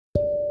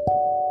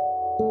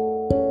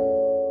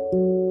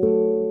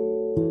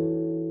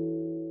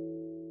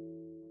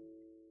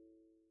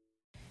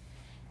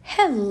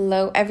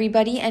Hello,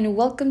 everybody, and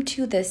welcome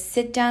to the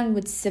Sit Down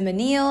with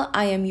Simonil.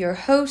 I am your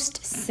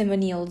host,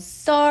 Simonil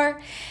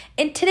Czar.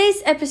 In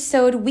today's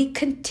episode, we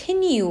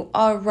continue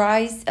our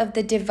Rise of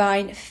the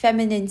Divine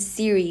Feminine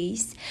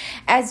series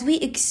as we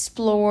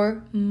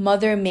explore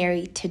Mother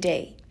Mary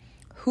today.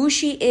 Who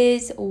she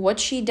is,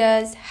 what she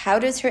does, how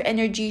does her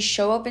energy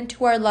show up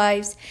into our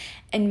lives,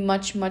 and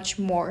much, much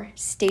more.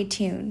 Stay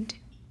tuned.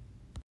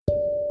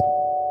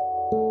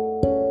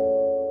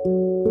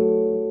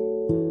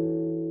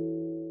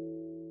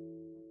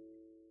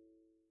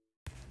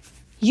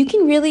 You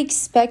can really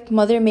expect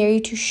Mother Mary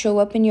to show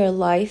up in your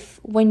life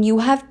when you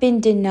have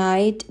been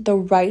denied the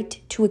right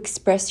to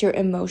express your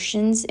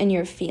emotions and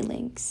your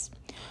feelings,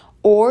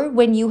 or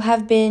when you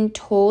have been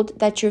told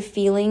that your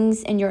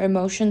feelings and your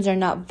emotions are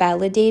not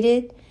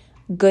validated,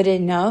 good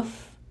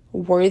enough,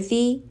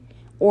 worthy,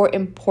 or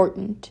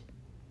important.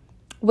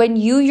 When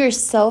you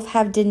yourself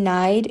have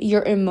denied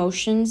your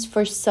emotions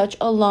for such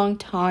a long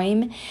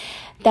time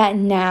that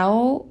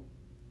now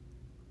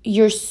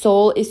your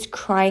soul is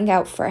crying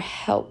out for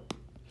help.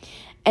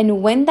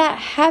 And when that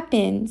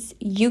happens,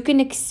 you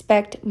can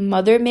expect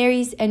Mother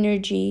Mary's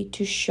energy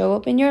to show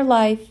up in your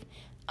life,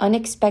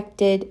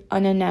 unexpected,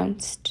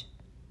 unannounced.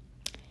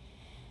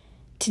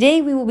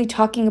 Today, we will be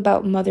talking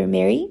about Mother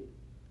Mary.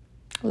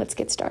 Let's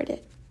get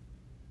started.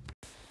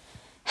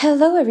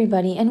 Hello,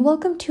 everybody, and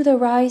welcome to the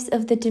Rise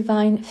of the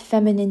Divine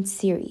Feminine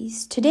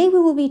series. Today, we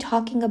will be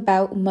talking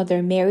about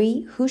Mother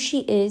Mary, who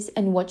she is,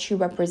 and what she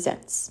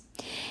represents.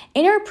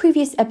 In our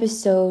previous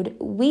episode,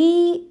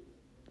 we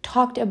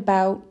talked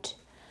about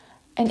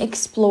and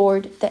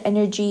explored the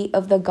energy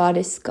of the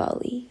goddess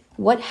Kali.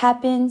 What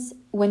happens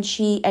when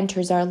she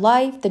enters our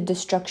life, the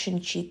destruction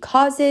she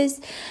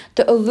causes,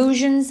 the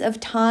illusions of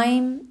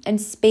time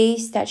and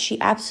space that she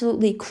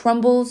absolutely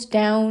crumbles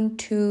down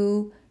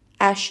to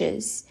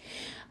ashes.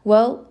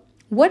 Well,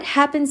 what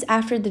happens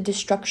after the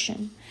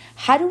destruction?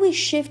 How do we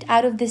shift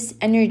out of this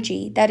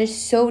energy that is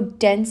so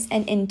dense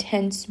and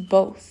intense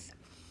both?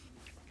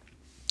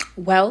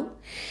 Well,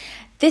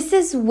 this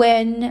is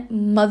when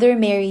Mother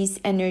Mary's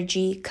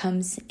energy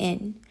comes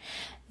in.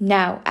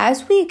 Now,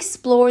 as we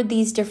explore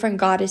these different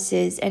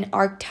goddesses and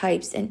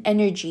archetypes and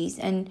energies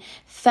and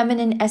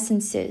feminine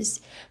essences,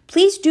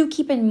 please do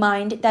keep in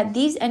mind that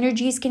these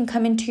energies can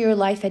come into your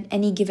life at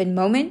any given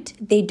moment.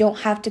 They don't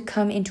have to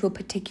come into a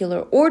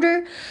particular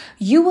order.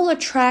 You will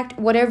attract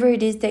whatever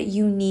it is that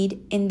you need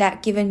in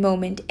that given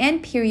moment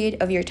and period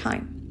of your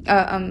time,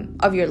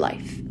 of your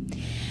life.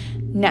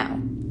 Now,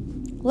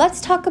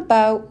 let's talk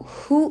about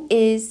who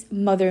is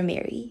Mother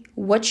Mary,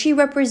 what she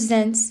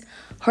represents,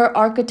 her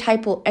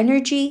archetypal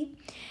energy,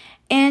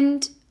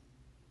 and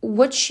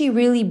what she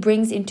really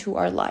brings into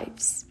our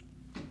lives.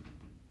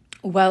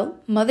 Well,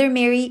 Mother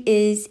Mary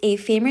is a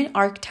feminine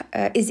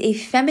archetype,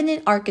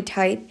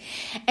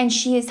 and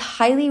she is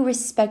highly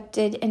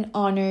respected and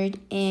honored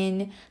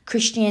in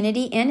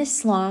Christianity and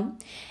Islam.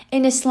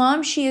 In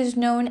Islam, she is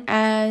known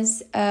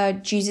as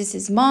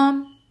Jesus'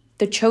 mom,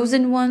 the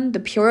chosen one, the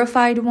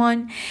purified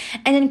one.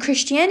 And in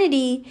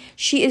Christianity,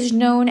 she is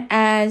known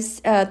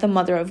as the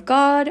Mother of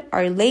God,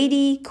 Our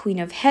Lady, Queen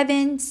of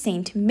Heaven,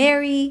 Saint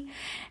Mary,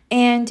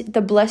 and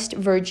the Blessed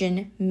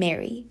Virgin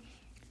Mary.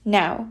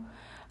 Now,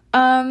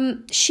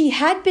 she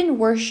had been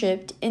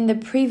worshipped in the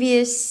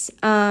previous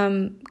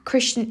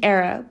Christian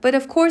era, but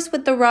of course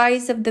with the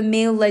rise of the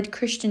male-led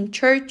Christian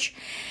church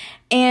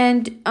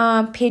and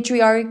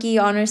patriarchy,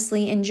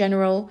 honestly, in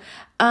general,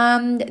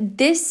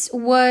 this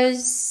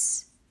was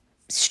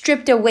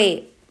stripped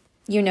away.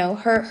 You know,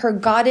 her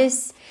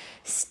goddess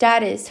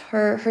status,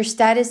 her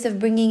status of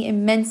bringing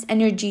immense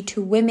energy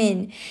to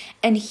women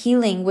and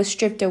healing was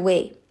stripped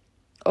away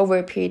over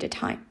a period of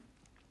time.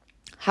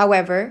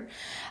 However,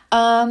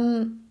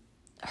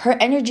 her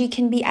energy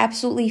can be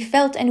absolutely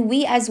felt, and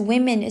we as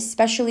women,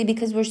 especially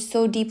because we're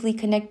so deeply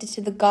connected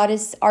to the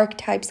goddess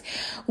archetypes,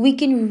 we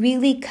can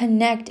really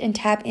connect and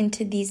tap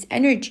into these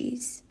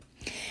energies.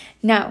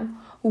 Now,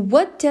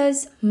 what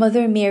does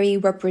Mother Mary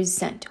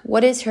represent?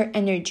 What is her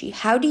energy?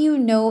 How do you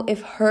know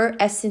if her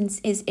essence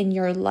is in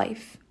your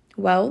life?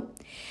 Well,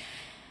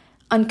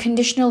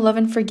 unconditional love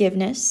and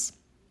forgiveness,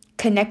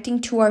 connecting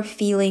to our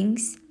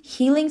feelings,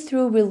 healing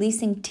through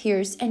releasing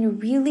tears,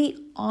 and really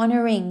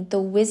honoring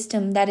the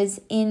wisdom that is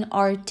in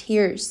our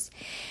tears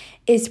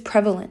is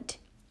prevalent.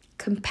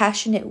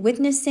 Compassionate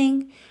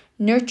witnessing,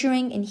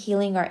 nurturing and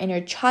healing our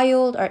inner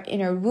child, our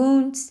inner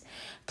wounds,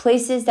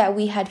 places that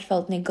we had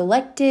felt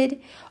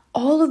neglected.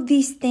 All of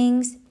these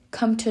things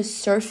come to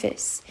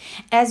surface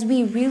as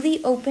we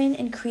really open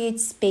and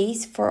create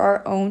space for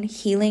our own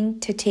healing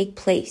to take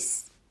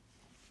place.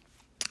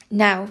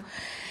 Now,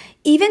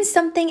 even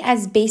something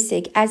as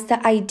basic as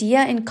the idea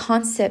and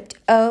concept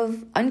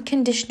of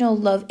unconditional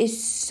love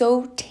is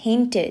so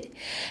tainted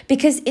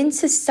because in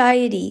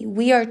society,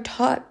 we are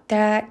taught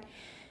that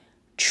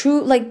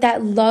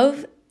that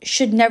love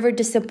should never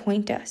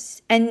disappoint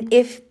us. And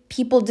if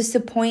people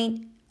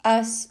disappoint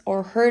us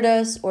or hurt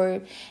us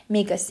or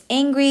make us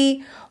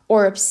angry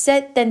or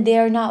upset, then they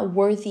are not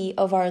worthy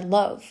of our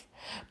love.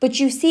 But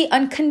you see,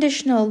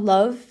 unconditional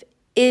love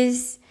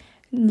is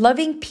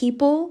loving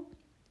people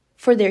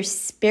for their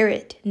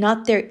spirit,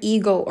 not their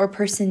ego or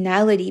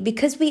personality,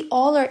 because we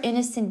all are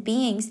innocent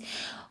beings.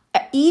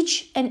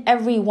 Each and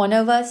every one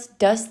of us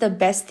does the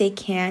best they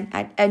can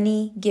at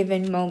any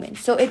given moment.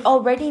 So it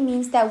already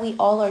means that we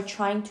all are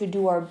trying to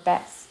do our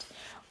best,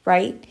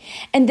 right?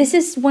 And this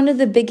is one of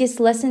the biggest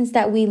lessons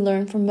that we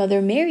learn from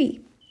Mother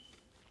Mary.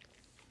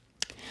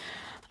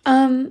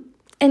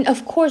 And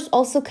of course,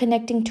 also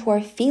connecting to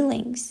our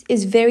feelings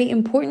is very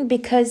important,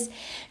 because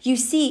you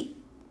see,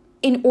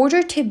 in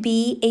order to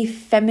be a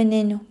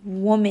feminine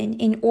woman,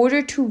 in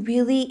order to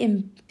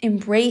really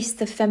embrace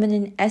the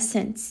feminine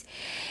essence,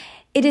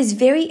 it is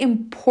very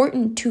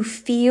important to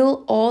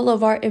feel all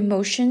of our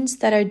emotions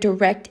that are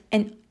direct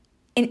and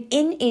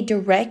in a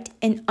direct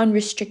and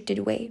unrestricted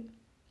way.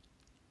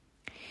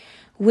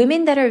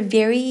 Women that are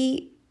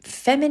very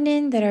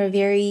feminine, that are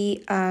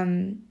very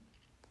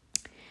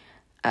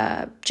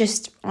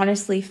just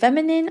honestly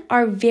feminine,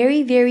 are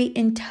very, very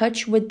in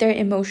touch with their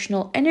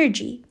emotional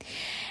energy.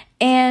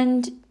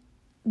 And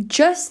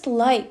just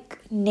like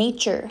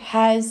nature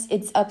has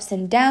its ups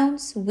and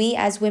downs, we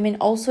as women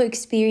also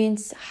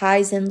experience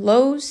highs and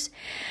lows.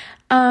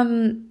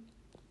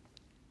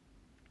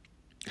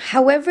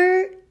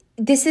 However,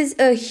 this is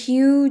a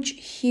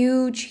huge,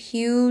 huge,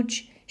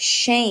 huge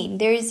shame.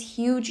 There is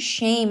huge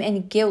shame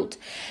and guilt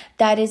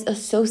that is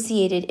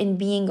associated in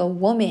being a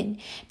woman,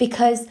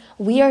 because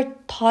we are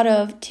thought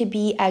of to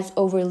be as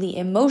overly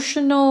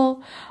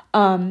emotional,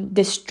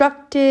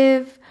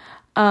 destructive,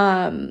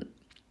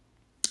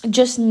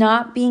 just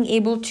not being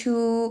able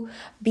to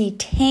be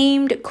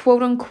tamed,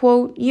 quote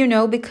unquote,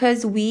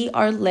 because we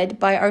are led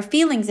by our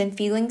feelings, and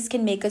feelings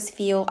can make us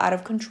feel out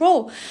of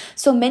control.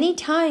 So many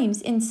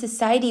times in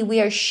society, we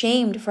are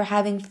shamed for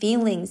having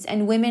feelings,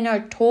 and women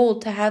are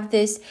told to have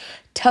this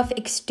tough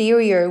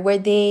exterior where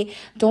they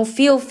don't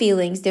feel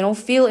feelings, they don't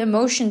feel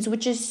emotions,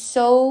 which is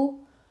so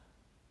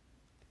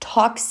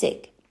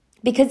toxic.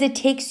 Because it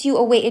takes you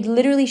away. It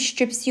literally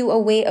strips you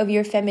away of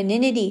your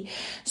femininity.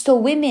 So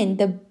women,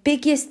 the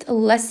biggest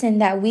lesson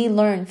that we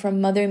learn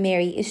from Mother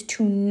Mary is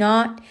to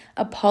not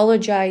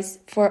apologize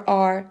for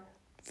our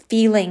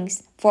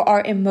feelings, for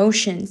our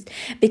emotions.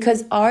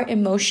 Because our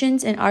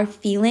emotions and our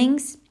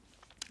feelings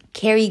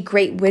carry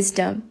great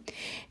wisdom.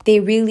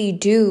 They really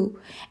do.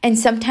 And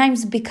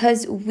sometimes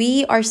because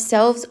we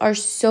ourselves are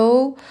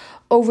so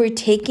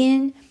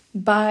overtaken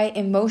by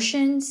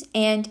emotions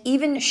and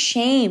even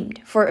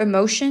shamed for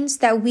emotions,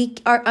 that we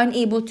are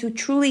unable to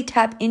truly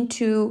tap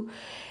into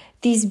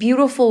these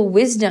beautiful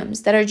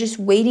wisdoms that are just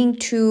waiting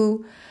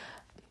to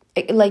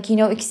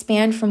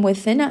expand from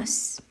within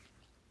us.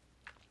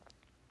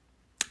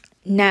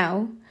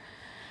 Now,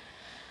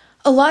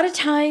 a lot of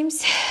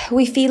times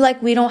we feel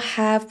like we don't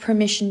have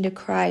permission to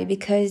cry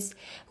because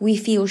we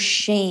feel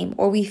shame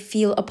or we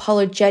feel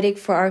apologetic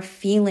for our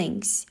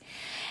feelings.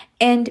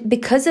 And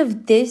because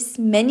of this,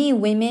 many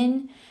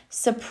women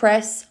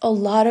suppress a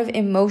lot of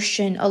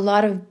emotion, a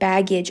lot of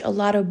baggage, a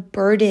lot of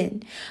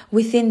burden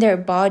within their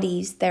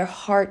bodies, their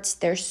hearts,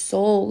 their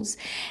souls.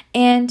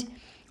 And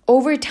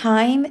over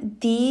time,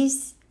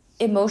 these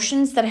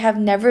emotions that have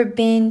never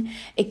been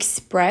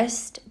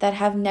expressed, that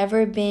have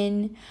never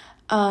been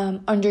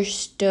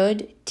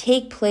understood,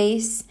 take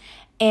place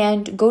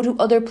and go to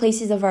other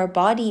places of our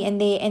body, and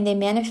they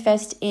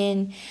manifest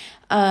in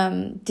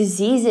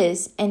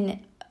diseases and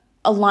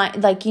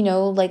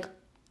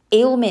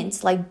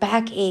ailments like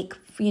backache,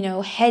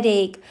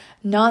 headache,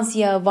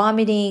 nausea,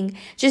 vomiting,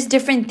 just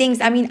different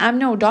things. I mean, I'm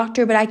no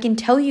doctor, but I can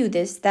tell you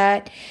this,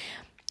 that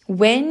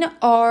when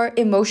our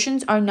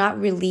emotions are not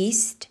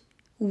released,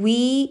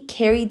 we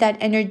carry that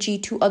energy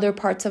to other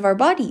parts of our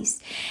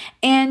bodies.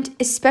 And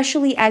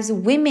especially as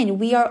women,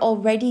 we are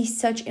already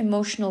such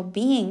emotional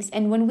beings.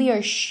 And when we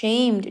are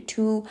shamed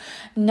to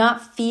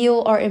not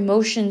feel our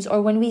emotions,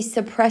 or when we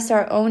suppress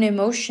our own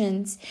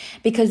emotions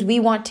because we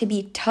want to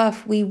be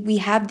tough, we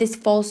have this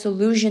false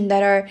illusion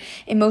that our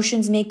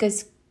emotions make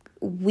us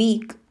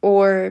weak,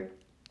 or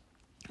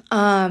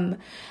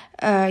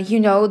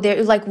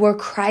they're like we're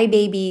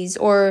crybabies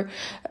or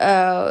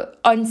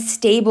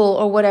unstable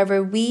or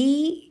whatever.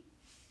 We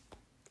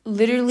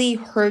literally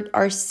hurt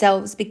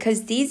ourselves,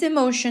 because these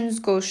emotions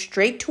go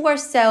straight to our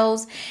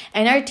cells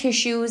and our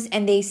tissues,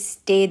 and they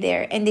stay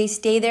there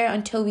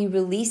until we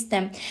release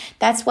them.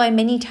 That's why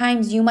many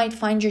times you might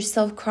find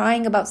yourself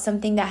crying about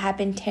something that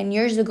happened 10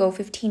 years ago,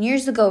 15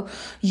 years ago.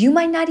 You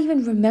might not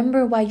even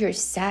remember why you're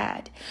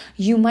sad.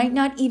 You might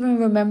not even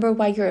remember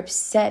why you're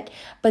upset,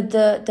 but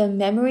the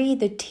memory,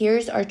 the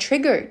tears are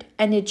triggered,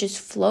 and it just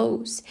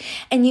flows.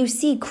 And you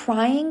see,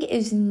 crying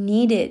is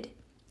needed.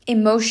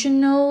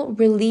 Emotional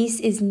release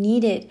is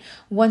needed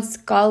once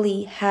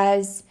Kali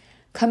has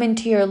come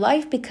into your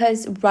life,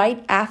 because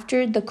right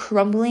after the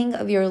crumbling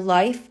of your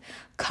life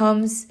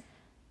comes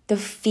the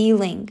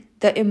feeling,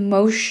 the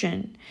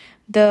emotion,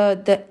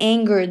 the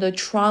anger, the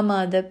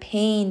trauma, the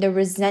pain, the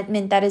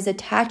resentment that is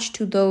attached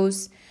to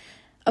those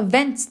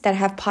events that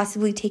have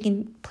possibly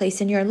taken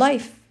place in your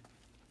life.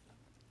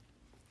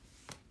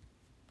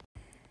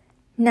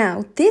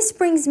 Now, this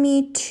brings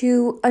me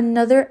to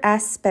another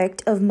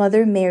aspect of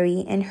Mother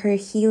Mary and her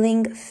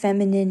healing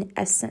feminine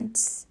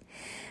essence.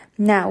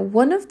 Now,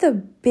 one of the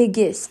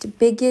biggest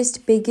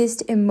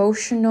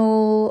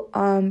emotional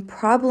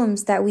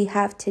problems that we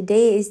have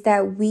today is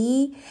that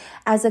we,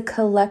 as a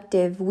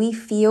collective, we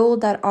feel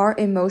that our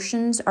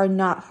emotions are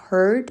not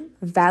heard,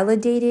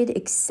 validated,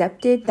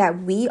 accepted,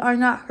 that we are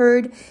not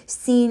heard,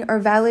 seen, or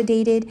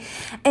validated.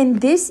 And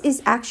this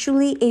is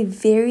actually a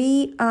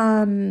very...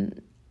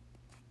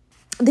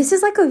 This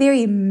is like a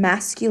very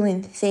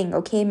masculine thing,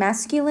 okay?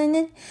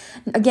 Masculine,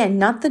 again,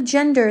 not the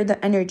gender,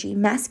 the energy.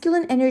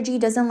 Masculine energy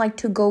doesn't like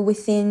to go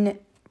within,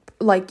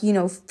 like,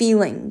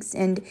 feelings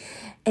and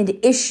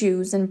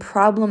issues and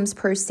problems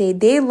per se.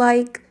 They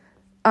like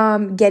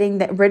getting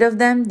rid of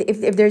them.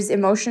 If there's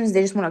emotions,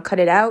 they just want to cut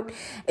it out.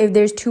 If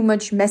there's too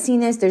much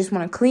messiness, they just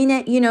want to clean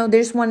it.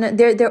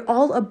 They're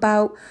all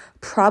about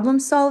problem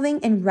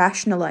solving and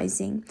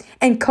rationalizing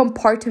and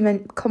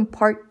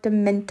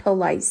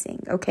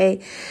compartmentalizing,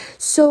 okay?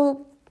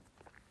 So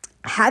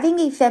having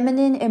a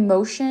feminine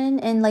emotion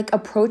and like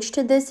approach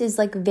to this is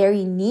like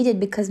very needed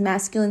because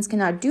masculines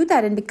cannot do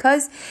that. And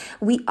because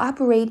we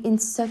operate in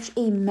such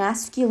a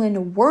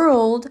masculine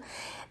world,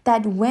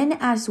 that when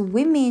as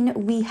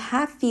women we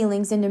have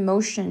feelings and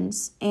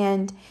emotions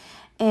and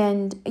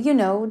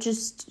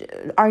just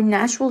our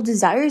natural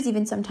desires,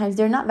 even sometimes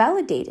they're not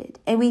validated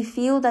and we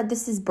feel that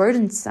this is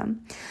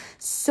burdensome.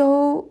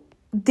 So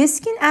this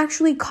can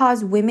actually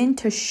cause women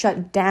to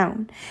shut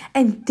down.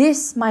 And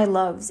this, my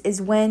loves,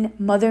 is when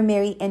Mother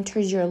Mary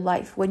enters your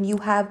life. When you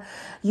have,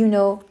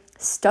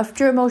 stuffed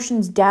your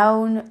emotions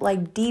down,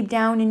 like deep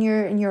down in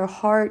your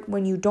heart,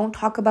 when you don't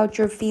talk about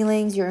your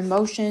feelings, your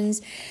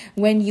emotions,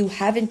 when you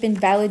haven't been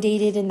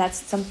validated, and that's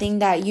something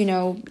that,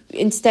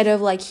 instead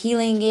of like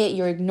healing it,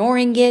 you're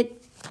ignoring it.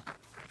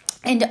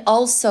 And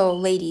also,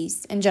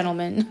 ladies and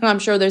gentlemen, I'm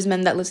sure there's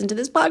men that listen to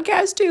this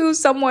podcast too,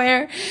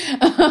 somewhere.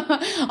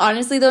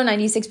 Honestly, though,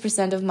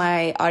 96% of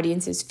my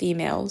audience is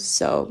female,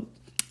 so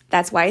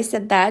that's why I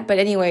said that. But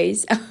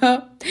anyways,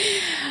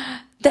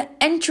 the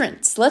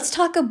entrance. Let's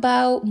talk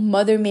about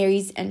Mother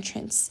Mary's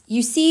entrance.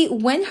 You see,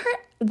 when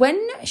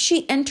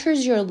she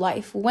enters your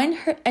life, when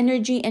her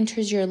energy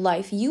enters your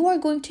life, you are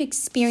going to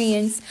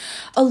experience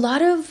a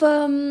lot of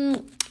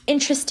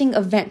interesting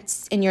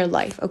events in your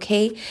life,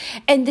 okay?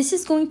 And this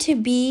is going to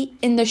be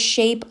in the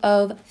shape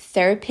of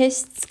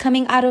therapists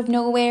coming out of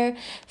nowhere,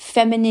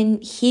 feminine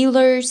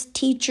healers,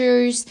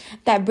 teachers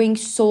that bring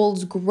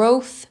soul's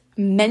growth,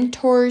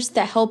 mentors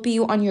that help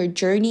you on your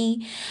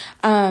journey.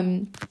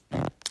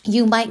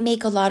 You might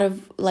make a lot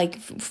of like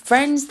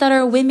friends that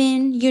are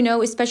women,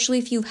 especially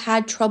if you've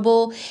had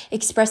trouble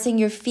expressing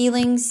your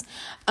feelings,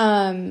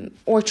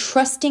 or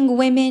trusting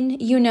women,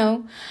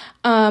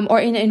 or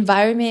in an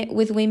environment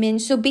with women.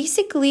 So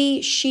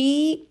basically,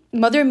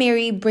 Mother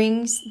Mary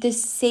brings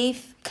this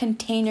safe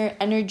container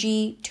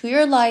energy to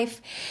your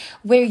life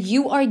where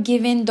you are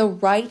given the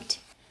right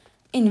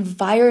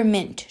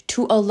environment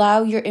to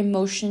allow your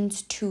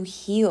emotions to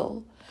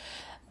heal,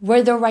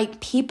 where the right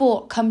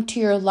people come to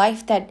your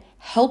life that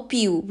help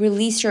you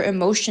release your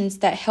emotions,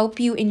 that help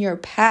you in your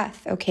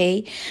path,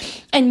 okay?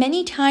 And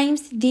many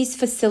times these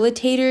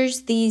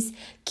facilitators, these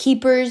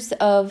keepers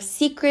of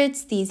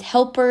secrets, these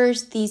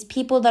helpers, these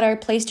people that are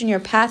placed in your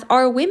path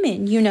are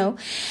women,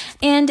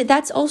 And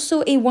that's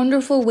also a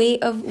wonderful way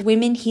of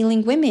women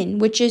healing women,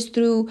 which is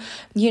through,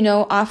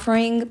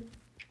 offering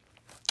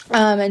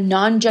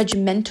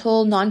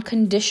non-judgmental,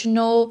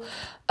 non-conditional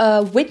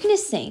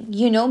witnessing.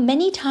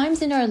 Many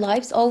times in our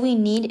lives, all we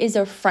need is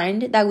a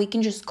friend that we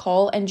can just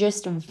call and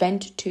just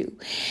vent to.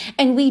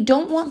 And we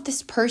don't want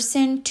this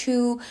person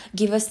to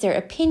give us their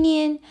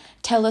opinion,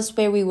 tell us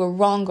where we were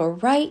wrong or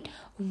right.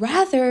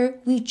 Rather,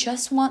 we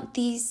just want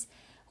these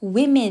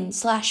women /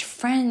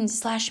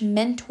 friends /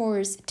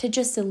 mentors to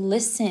just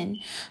listen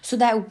so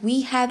that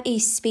we have a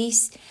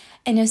space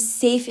and a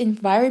safe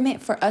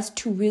environment for us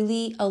to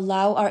really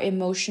allow our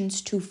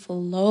emotions to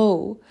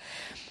flow.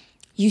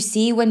 You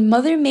see, when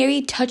Mother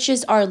Mary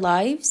touches our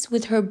lives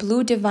with her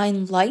blue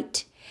divine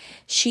light,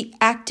 she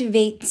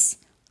activates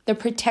the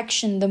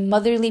protection, the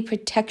motherly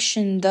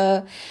protection,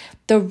 the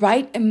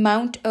right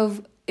amount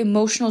of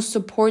emotional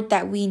support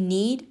that we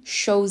need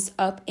shows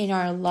up in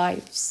our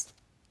lives,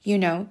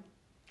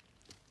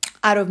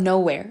 out of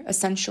nowhere,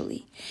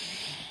 essentially.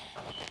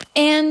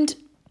 And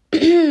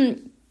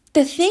the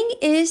thing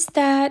is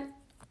that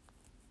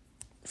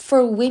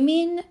for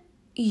women,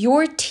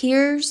 your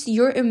tears,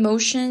 your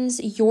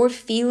emotions, your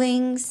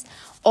feelings,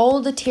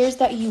 all the tears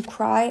that you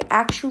cry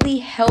actually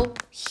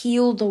help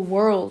heal the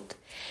world.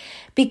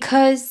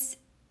 Because,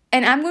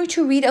 and I'm going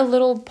to read a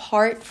little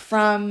part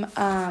from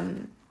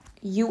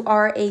You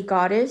Are a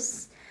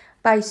Goddess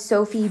by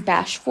Sophie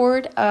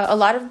Bashford. A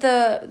lot of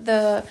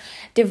the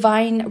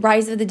Divine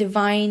Rise of the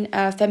Divine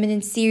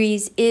Feminine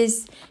series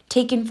is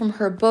taken from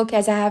her book,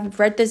 as I haven't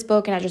read this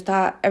book and I just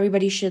thought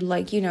everybody should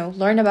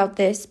learn about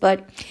this.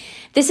 But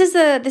this is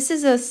a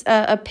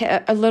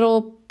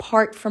little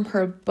part from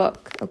her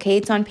book. Okay,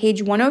 it's on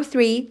page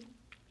 103.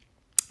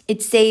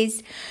 It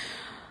says,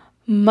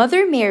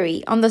 Mother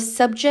Mary on the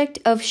subject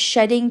of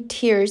shedding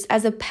tears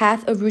as a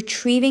path of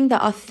retrieving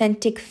the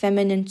authentic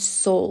feminine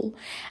soul.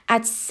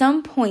 At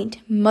some point,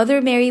 Mother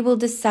Mary will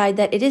decide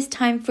that it is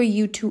time for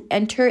you to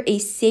enter a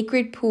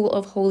sacred pool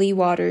of holy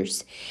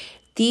waters.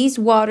 These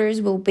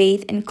waters will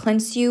bathe and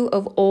cleanse you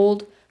of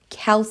old,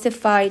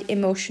 calcified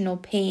emotional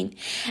pain.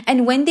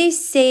 And when they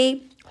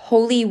say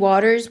holy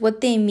waters,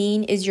 what they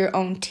mean is your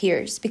own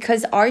tears,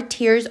 because our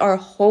tears are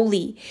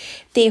holy.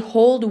 They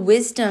hold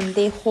wisdom,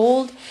 they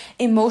hold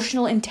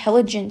emotional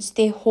intelligence,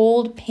 they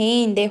hold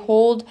pain, they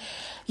hold,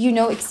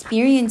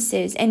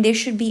 experiences, and they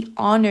should be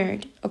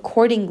honored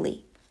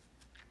accordingly.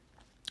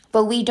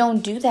 But we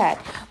don't do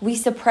that. We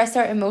suppress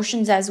our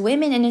emotions as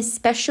women, and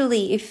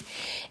especially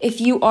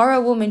if you are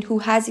a woman who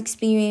has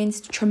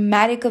experienced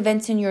traumatic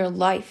events in your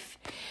life,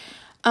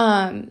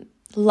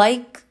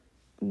 like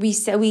we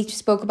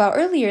spoke about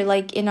earlier,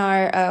 like in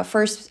our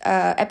first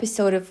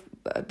episode of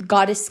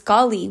Goddess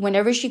Kali.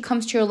 Whenever she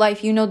comes to your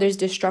life, there's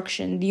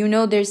destruction.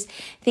 There's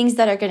things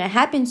that are going to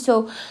happen.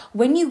 So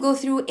when you go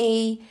through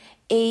a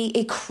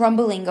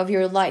crumbling of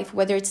your life,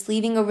 whether it's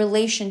leaving a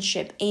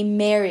relationship, a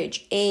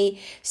marriage, a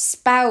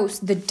spouse,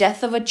 the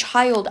death of a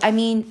child,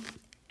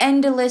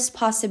 endless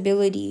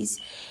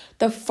possibilities.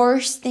 The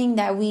first thing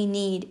that we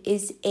need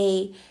is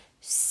a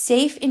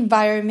safe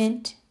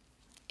environment,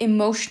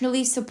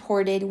 emotionally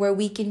supported, where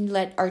we can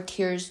let our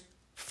tears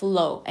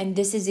flow. And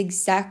this is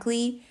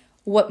exactly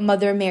what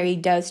Mother Mary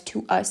does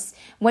to us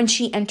when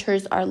she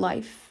enters our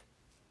life.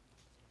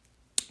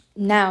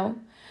 Now,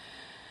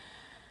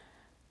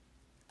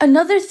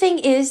 another thing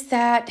is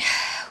that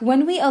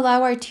when we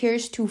allow our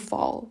tears to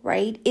fall,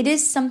 right, it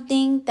is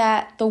something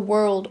that the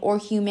world or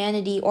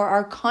humanity or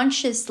our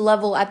conscious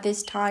level at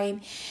this time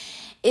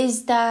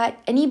is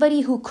that anybody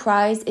who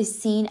cries is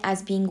seen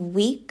as being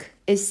weak,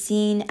 is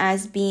seen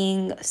as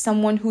being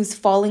someone who's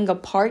falling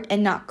apart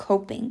and not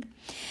coping.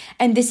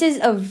 And this is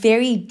a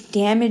very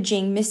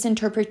damaging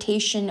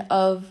misinterpretation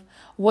of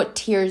what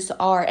tears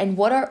are and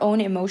what our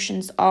own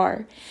emotions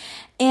are.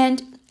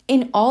 And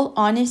in all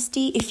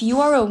honesty, if you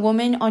are a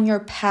woman on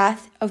your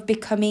path of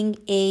becoming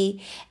a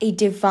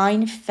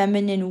divine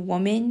feminine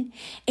woman,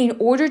 in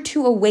order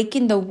to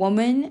awaken the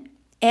woman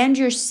and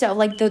yourself,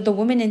 like the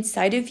woman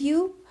inside of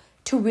you,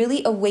 to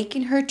really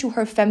awaken her to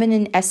her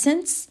feminine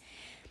essence,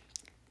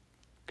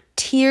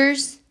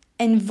 tears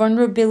and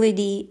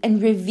vulnerability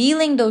and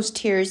revealing those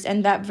tears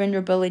and that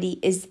vulnerability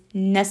is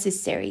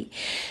necessary,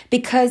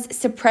 because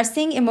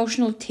suppressing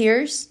emotional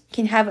tears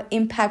can have an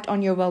impact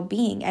on your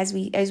well-being, as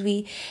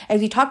we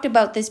talked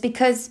about this,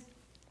 because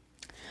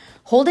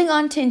holding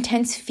on to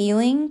intense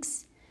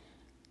feelings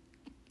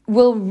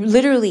will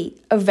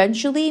literally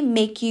eventually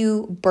make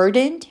you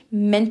burdened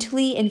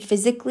mentally and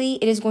physically.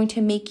 It is going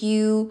to make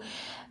you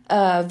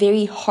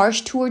very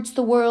harsh towards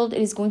the world.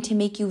 It is going to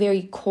make you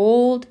very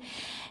cold,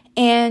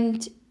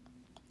 and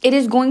it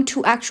is going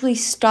to actually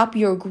stop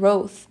your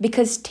growth,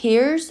 because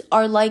tears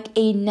are like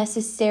a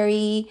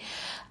necessary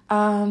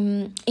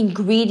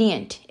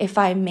ingredient, if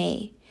I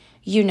may,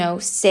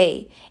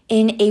 say,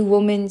 in a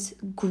woman's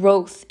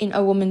growth, in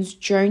a woman's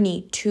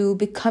journey to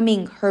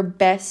becoming her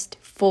best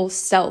full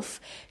self.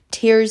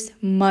 Tears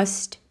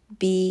must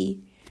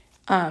be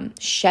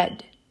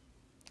shed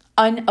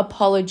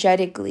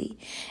unapologetically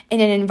in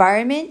an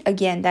environment,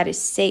 again, that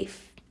is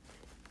safe.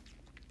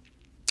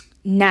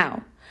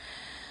 Now,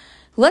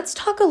 let's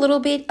talk a little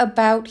bit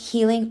about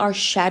healing our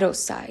shadow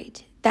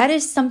side. That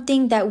is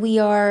something that we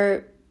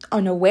are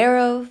unaware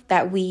of,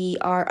 that we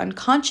are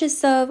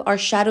unconscious of. Our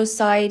shadow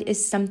side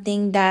is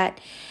something that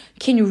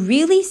can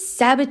really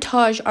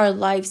sabotage our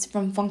lives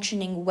from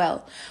functioning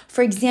well.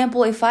 For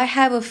example, if I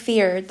have a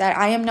fear that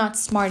I am not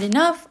smart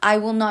enough, I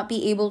will not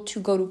be able to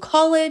go to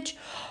college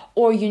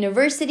or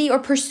university or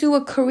pursue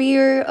a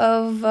career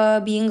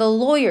of being a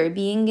lawyer,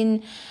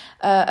 being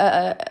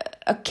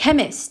a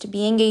chemist,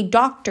 being a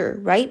doctor,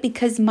 right?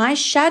 Because my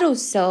shadow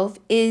self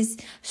is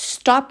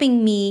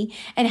stopping me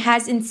and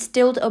has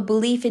instilled a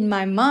belief in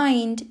my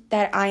mind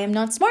that I am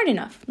not smart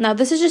enough. Now,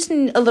 this is just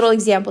a little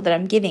example that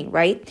I'm giving,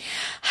 right?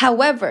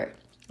 However,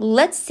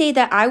 let's say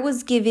that I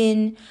was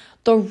given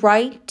the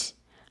right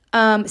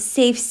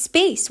safe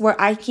space where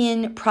I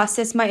can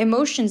process my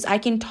emotions. I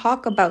can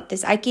talk about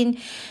this. I can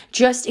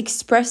just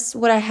express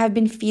what I have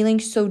been feeling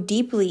so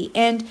deeply.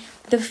 And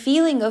the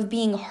feeling of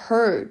being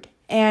heard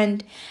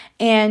and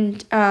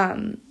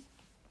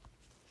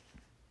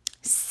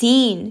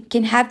seen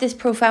can have this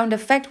profound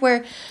effect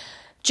where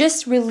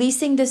just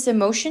releasing this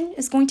emotion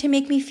is going to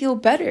make me feel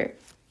better,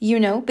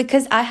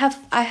 because I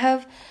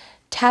have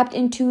tapped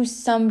into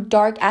some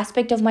dark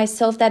aspect of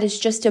myself that is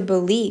just a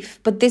belief,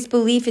 but this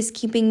belief is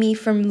keeping me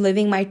from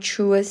living my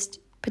truest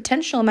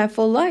potential in my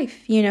full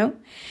life,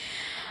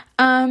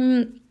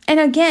 And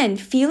again,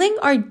 feeling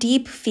our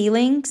deep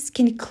feelings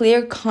can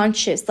clear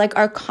conscious, like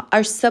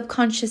our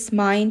subconscious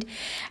mind,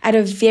 at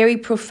a very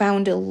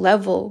profound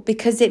level,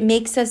 because it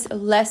makes us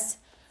less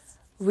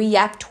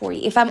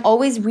reactory. If I'm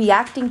always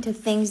reacting to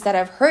things that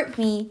have hurt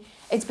me,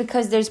 it's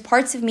because there's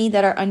parts of me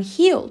that are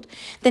unhealed.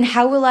 Then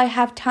how will I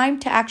have time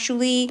to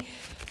actually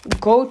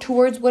go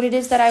towards what it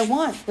is that I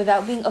want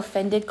without being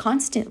offended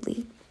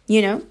constantly,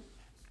 you know?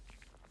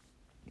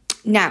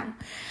 Now,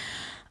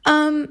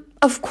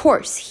 of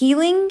course,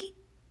 healing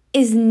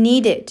is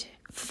needed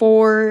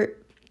for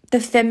the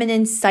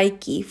feminine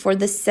psyche, for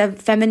the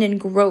feminine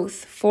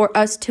growth, for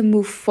us to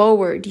move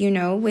forward, you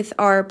know, with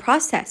our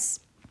process.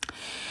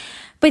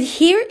 But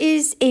here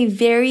is a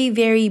very,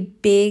 very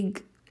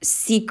big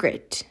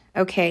secret,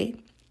 okay?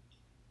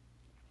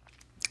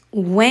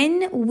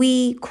 When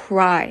we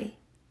cry,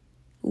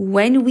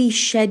 when we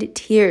shed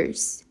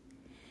tears,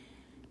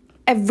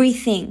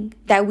 everything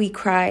that we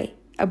cry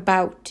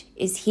about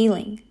is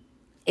healing.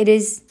 It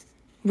is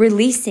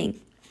releasing,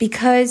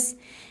 because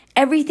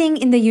everything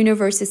in the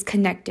universe is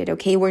connected,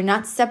 okay? We're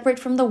not separate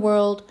from the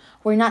world.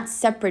 We're not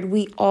separate.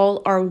 We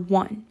all are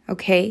one,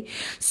 okay?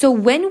 So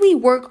when we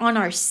work on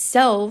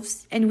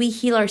ourselves and we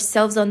heal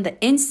ourselves on the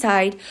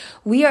inside,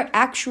 we are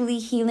actually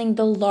healing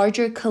the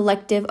larger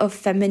collective of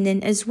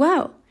feminine as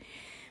well.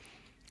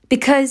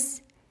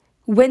 Because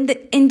when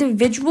the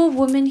individual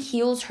woman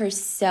heals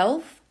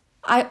herself,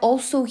 I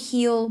also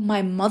heal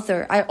my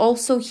mother. I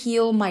also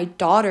heal my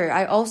daughter.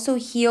 I also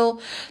heal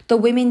the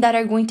women that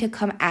are going to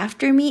come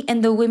after me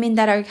and the women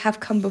that have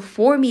come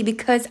before me.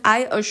 Because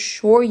I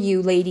assure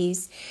you,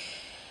 ladies,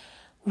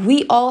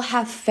 we all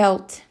have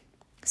felt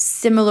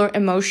similar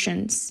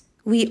emotions.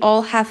 We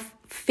all have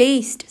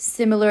faced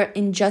similar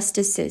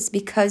injustices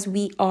because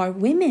we are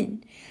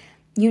women.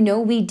 You know,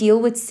 we deal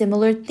with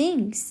similar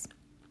things.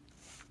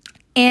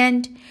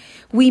 And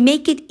we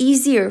make it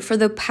easier for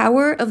the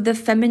power of the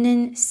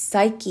feminine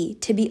psyche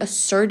to be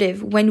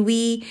assertive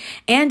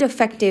and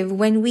effective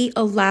when we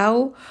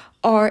allow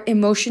our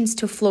emotions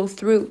to flow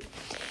through.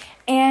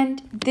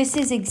 And this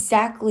is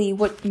exactly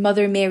what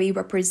Mother Mary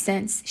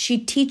represents. She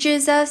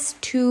teaches us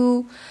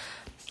to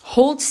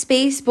hold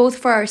space both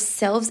for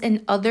ourselves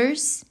and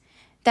others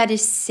that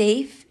is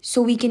safe,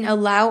 so we can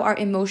allow our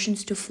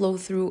emotions to flow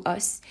through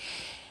us.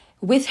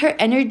 With her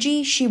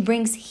energy, she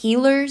brings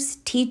healers,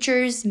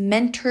 teachers,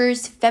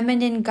 mentors,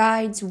 feminine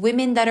guides,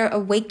 women that are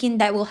awakened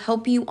that will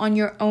help you on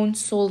your own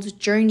soul's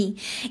journey.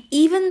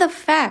 Even the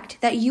fact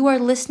that you are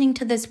listening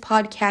to this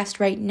podcast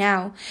right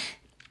now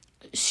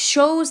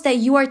shows that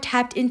you are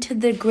tapped into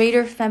the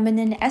greater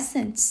feminine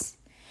essence,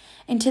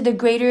 into the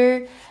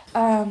greater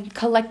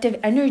collective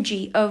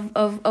energy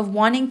of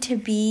wanting to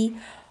be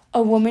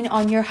a woman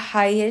on your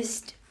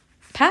highest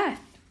path.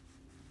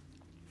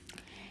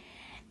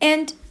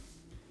 And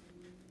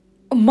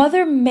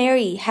Mother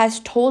Mary has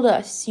told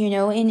us, you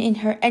know, in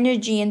her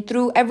energy and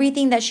through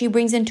everything that she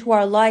brings into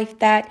our life,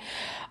 that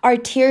our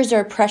tears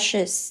are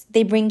precious.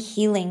 They bring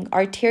healing.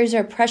 Our tears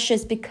are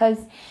precious because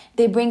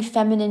they bring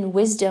feminine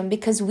wisdom,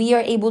 because we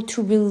are able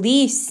to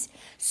release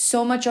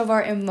so much of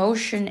our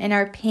emotion and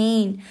our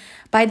pain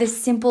by the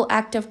simple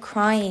act of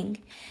crying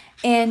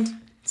and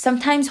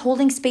sometimes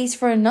holding space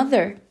for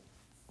another.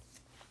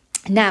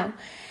 Now,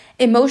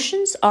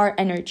 emotions are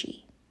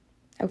energy,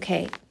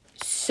 okay?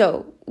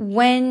 So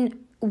when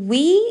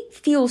we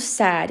feel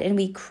sad and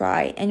we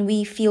cry and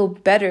we feel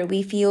better,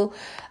 we feel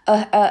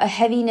a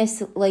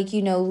heaviness, like,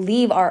 you know,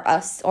 leave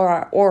us or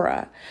our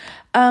aura.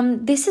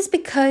 This is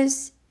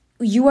because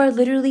you are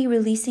literally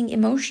releasing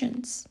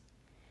emotions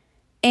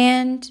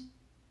and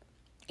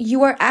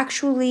you are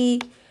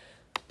actually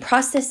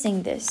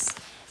processing this.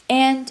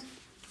 And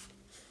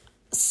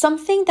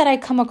something that I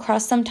come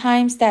across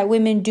sometimes that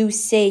women do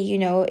say, you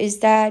know, is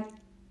that,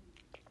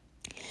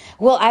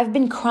 well, I've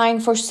been crying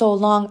for so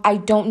long, I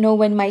don't know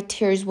when my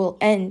tears will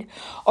end.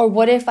 Or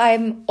what if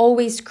I'm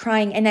always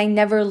crying and I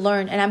never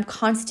learn, and I'm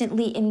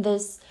constantly in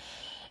this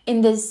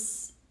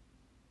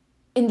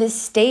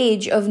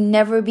stage of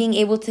never being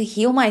able to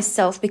heal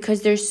myself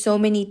because there's so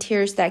many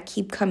tears that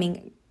keep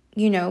coming,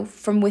 you know,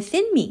 from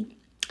within me.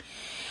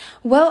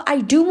 Well, I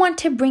do want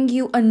to bring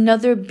you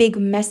another big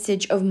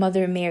message of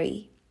Mother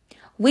Mary,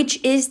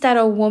 which is that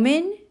a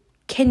woman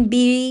can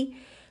be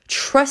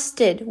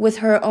trusted with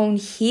her own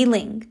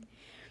healing.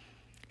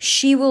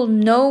 She will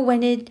know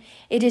when it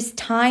is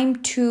time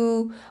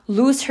to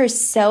lose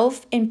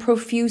herself in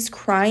profuse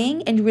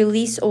crying and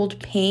release old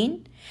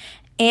pain.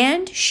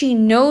 And she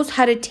knows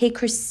how to take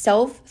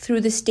herself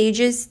through the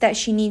stages that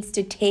she needs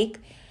to take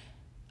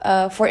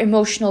for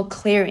emotional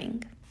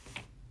clearing.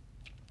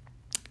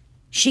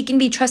 She can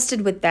be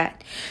trusted with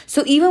that.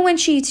 So even when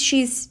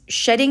she's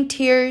shedding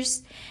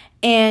tears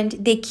and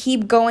they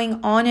keep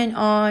going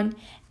on,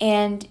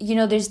 and you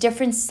know, there's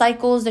different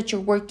cycles that you're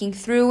working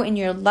through in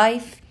your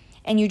life,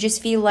 and you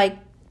just feel like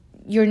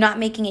you're not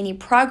making any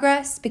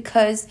progress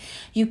because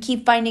you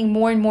keep finding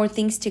more and more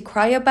things to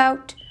cry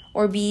about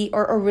or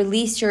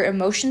release your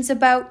emotions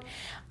about,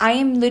 I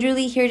am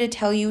literally here to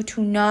tell you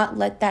to not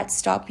let that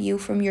stop you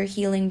from your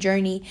healing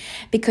journey,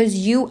 because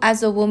you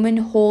as a woman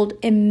hold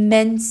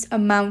immense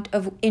amount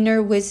of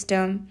inner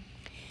wisdom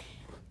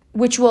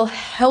which will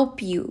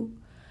help you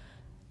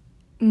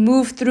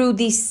move through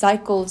these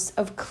cycles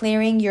of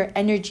clearing your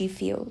energy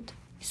field.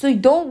 So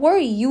don't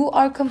worry, you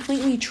are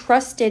completely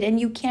trusted, and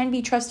you can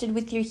be trusted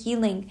with your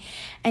healing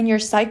and your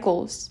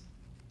cycles.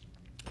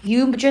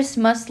 You just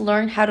must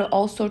learn how to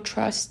also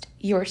trust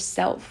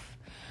yourself,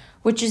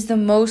 which is the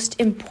most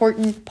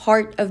important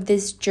part of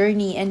this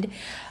journey and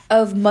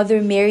of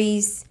Mother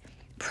Mary's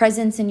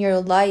presence in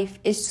your life,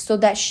 is so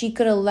that she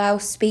could allow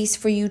space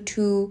for you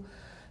to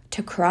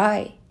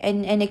cry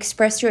and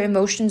express your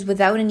emotions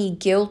without any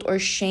guilt or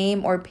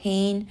shame or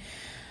pain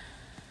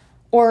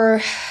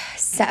or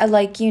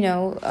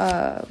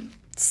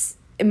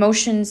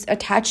emotions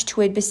attached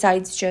to it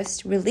besides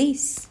just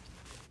release.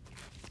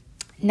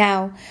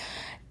 Now,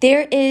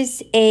 there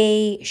is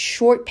a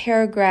short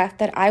paragraph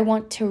that I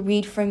want to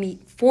read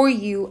for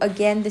you.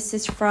 Again, this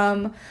is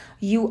from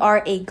You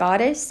Are a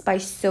Goddess by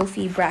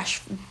Sophie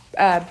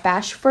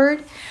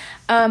Bashford.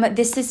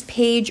 This is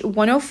page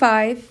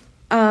 105.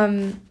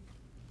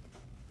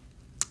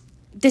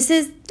 This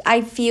is,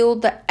 I feel,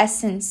 the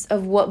essence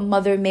of what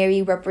Mother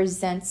Mary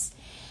represents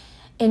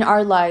in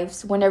our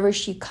lives whenever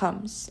she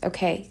comes.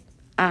 Okay,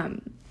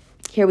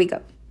 here we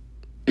go.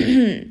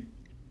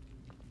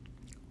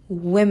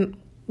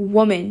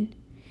 Woman,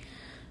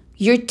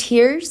 your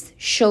tears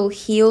shall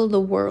heal the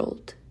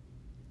world.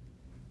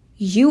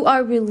 You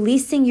are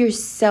releasing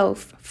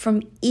yourself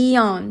from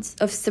eons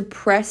of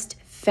suppressed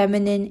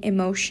feminine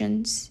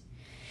emotions.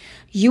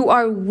 You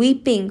are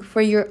weeping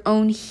for your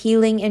own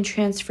healing and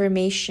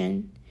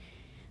transformation.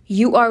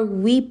 You are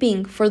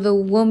weeping for the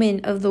woman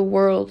of the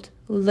world,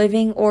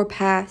 living or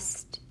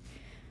past.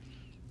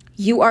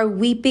 You are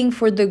weeping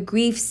for the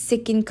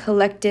grief-sickened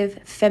collective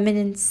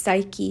feminine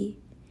psyche.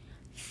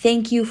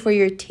 Thank you for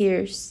your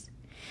tears.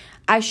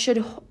 I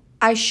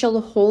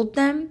shall hold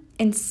them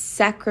in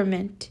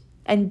sacrament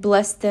and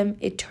bless them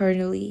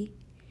eternally.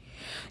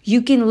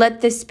 You can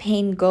let this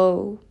pain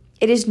go.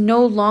 It is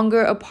no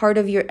longer a part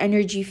of your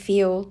energy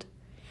field.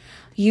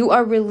 You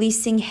are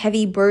releasing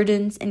heavy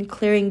burdens and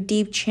clearing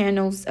deep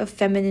channels of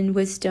feminine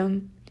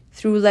wisdom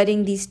through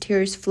letting these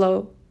tears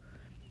flow.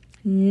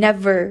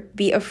 Never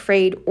be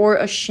afraid or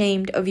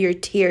ashamed of your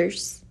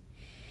tears.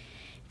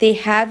 They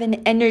have an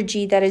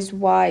energy that is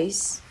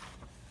wise,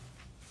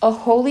 a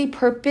holy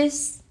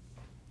purpose,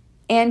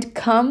 and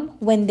come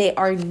when they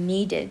are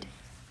needed.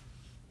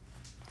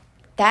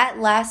 That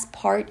last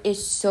part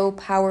is so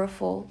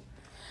powerful.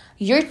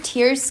 Your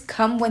tears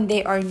come when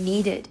they are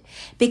needed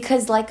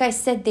because, like I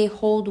said, they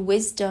hold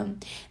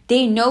wisdom.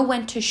 They know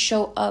when to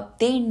show up.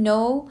 They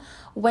know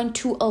when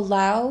to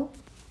allow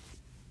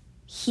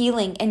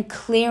healing and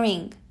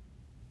clearing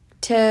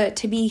to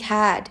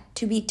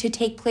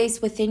take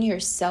place within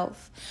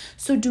yourself.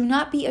 So do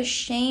not be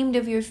ashamed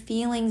of your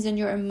feelings and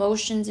your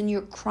emotions and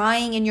your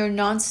crying and your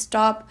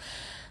nonstop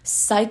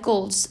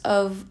cycles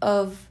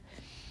of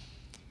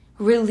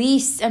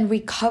release and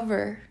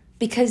recover,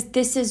 because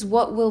this is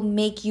what will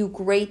make you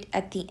great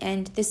at the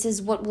end. This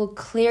is what will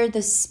clear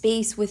the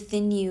space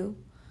within you.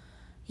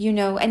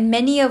 And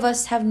many of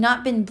us have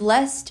not been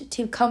blessed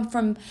to come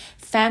from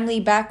family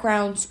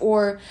backgrounds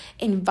or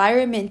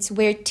environments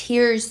where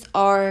tears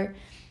are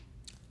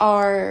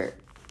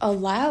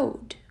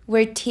allowed,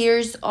 where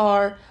tears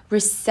are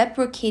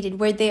reciprocated,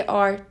 where they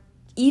are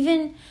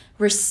even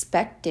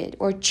respected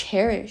or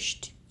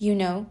cherished,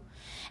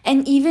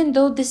 And even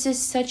though this is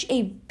such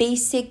a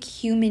basic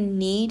human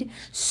need,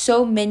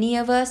 so many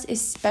of us,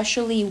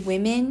 especially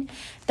women,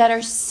 that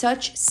are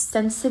such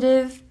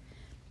sensitive,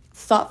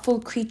 thoughtful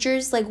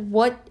creatures, like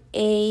what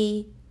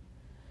a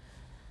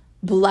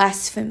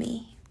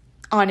blasphemy,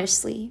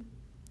 honestly,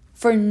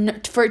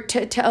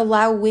 to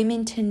allow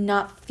women to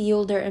not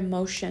feel their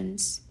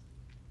emotions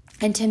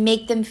and to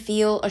make them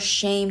feel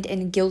ashamed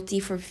and guilty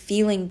for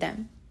feeling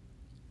them.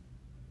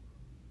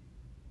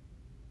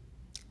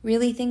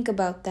 Really think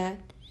about that,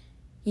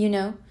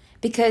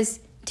 because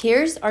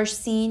tears are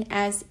seen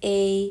as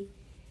a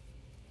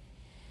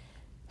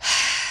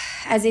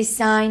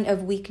sign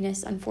of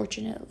weakness,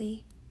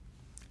 unfortunately.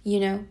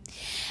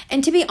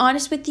 And to be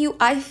honest with you,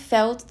 I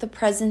felt the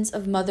presence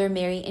of Mother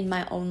Mary in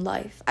my own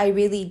life. I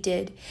really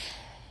did.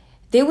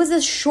 There was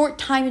a short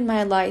time in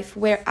my life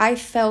where I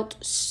felt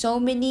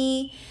so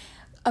many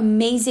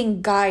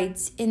amazing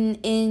guides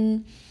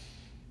in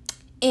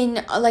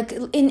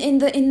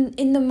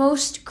the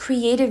most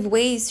creative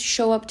ways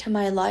show up to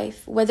my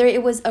life. Whether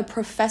it was a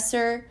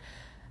professor,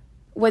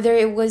 whether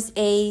it was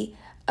a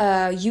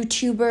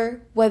YouTuber,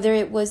 whether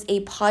it was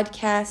a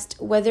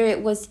podcast, whether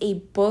it was a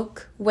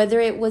book, whether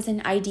it was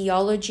an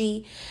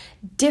ideology,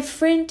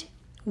 different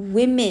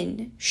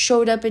women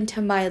showed up into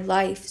my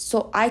life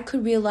so I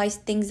could realize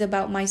things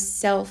about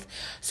myself,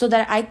 so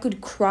that I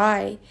could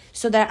cry,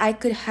 so that I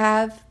could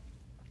have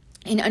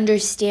an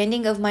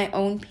understanding of my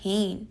own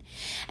pain.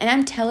 And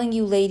I'm telling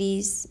you,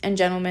 ladies and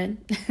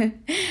gentlemen,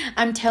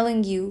 I'm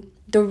telling you,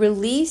 the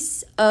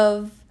release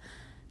of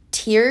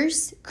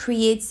tears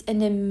creates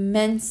an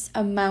immense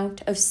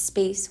amount of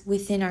space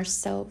within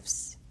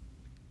ourselves.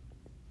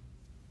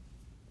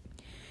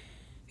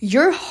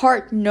 Your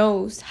heart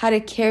knows how to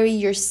carry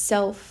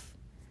yourself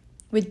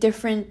with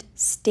different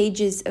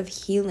stages of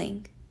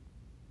healing.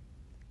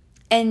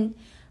 And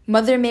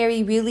Mother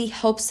Mary really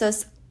helps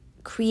us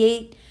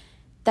create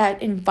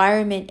that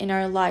environment in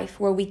our life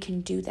where we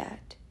can do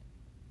that.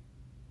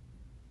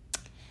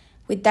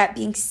 With that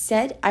being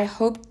said, I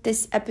hope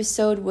this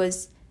episode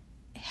was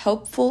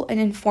helpful and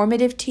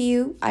informative to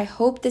you. I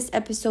hope this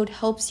episode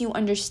helps you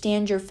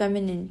understand your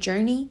feminine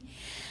journey.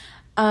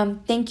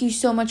 Thank you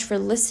so much for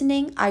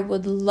listening. I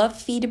would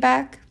love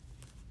feedback.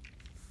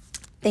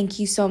 Thank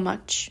you so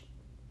much.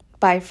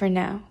 Bye for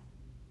now.